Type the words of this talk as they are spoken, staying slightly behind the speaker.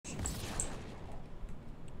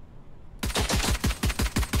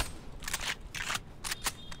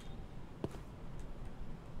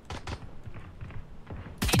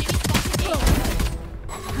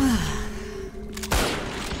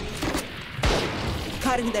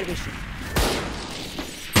Cutting their vision.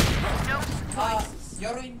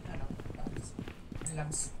 You're in.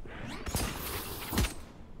 Lamps.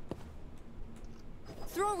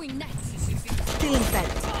 Throwing net. Still in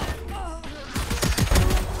sight.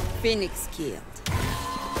 Phoenix killed.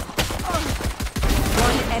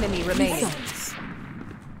 One enemy remaining.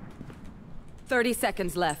 30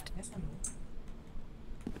 seconds left.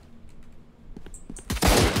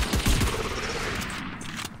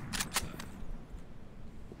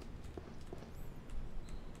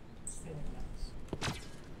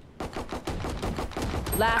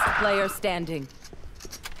 Last player standing.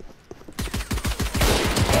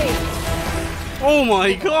 Oh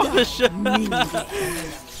my gosh!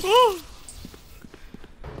 Oh.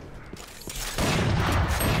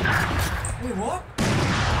 Wait, what?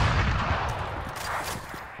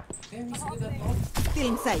 Still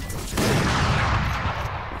in sight.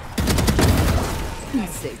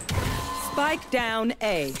 Spike down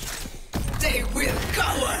A. They will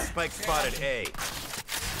cover! Spike spotted A.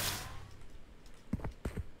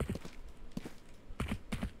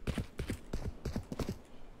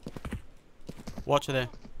 Watch it there.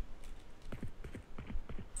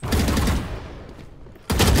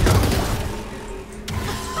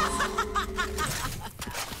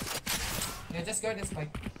 Yeah, just go this way.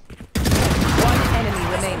 One enemy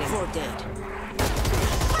remaining. Four dead.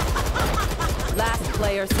 Last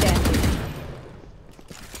player standing.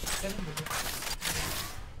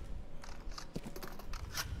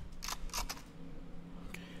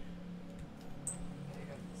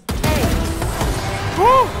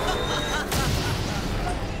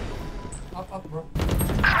 Up, bro.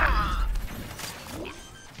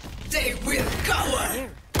 They will cover!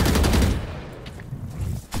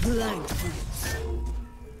 Blind.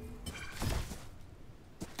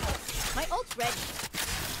 My ult's ready.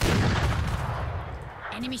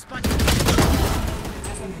 Enemy spotted.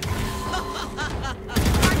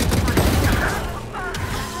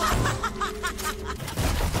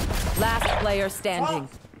 Last player standing.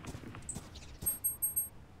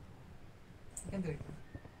 I can do it.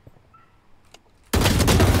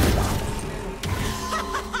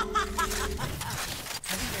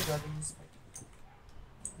 I think they're grabbing this fight.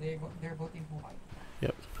 They're voting for high.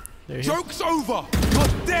 Yep. There you Joke's over!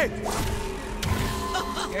 You're dead!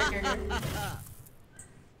 Here.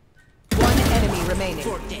 One enemy remaining.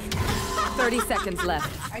 30 seconds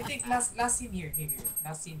left. I think last scene here.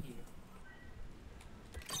 Last scene here.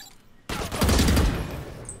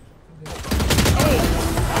 Hey.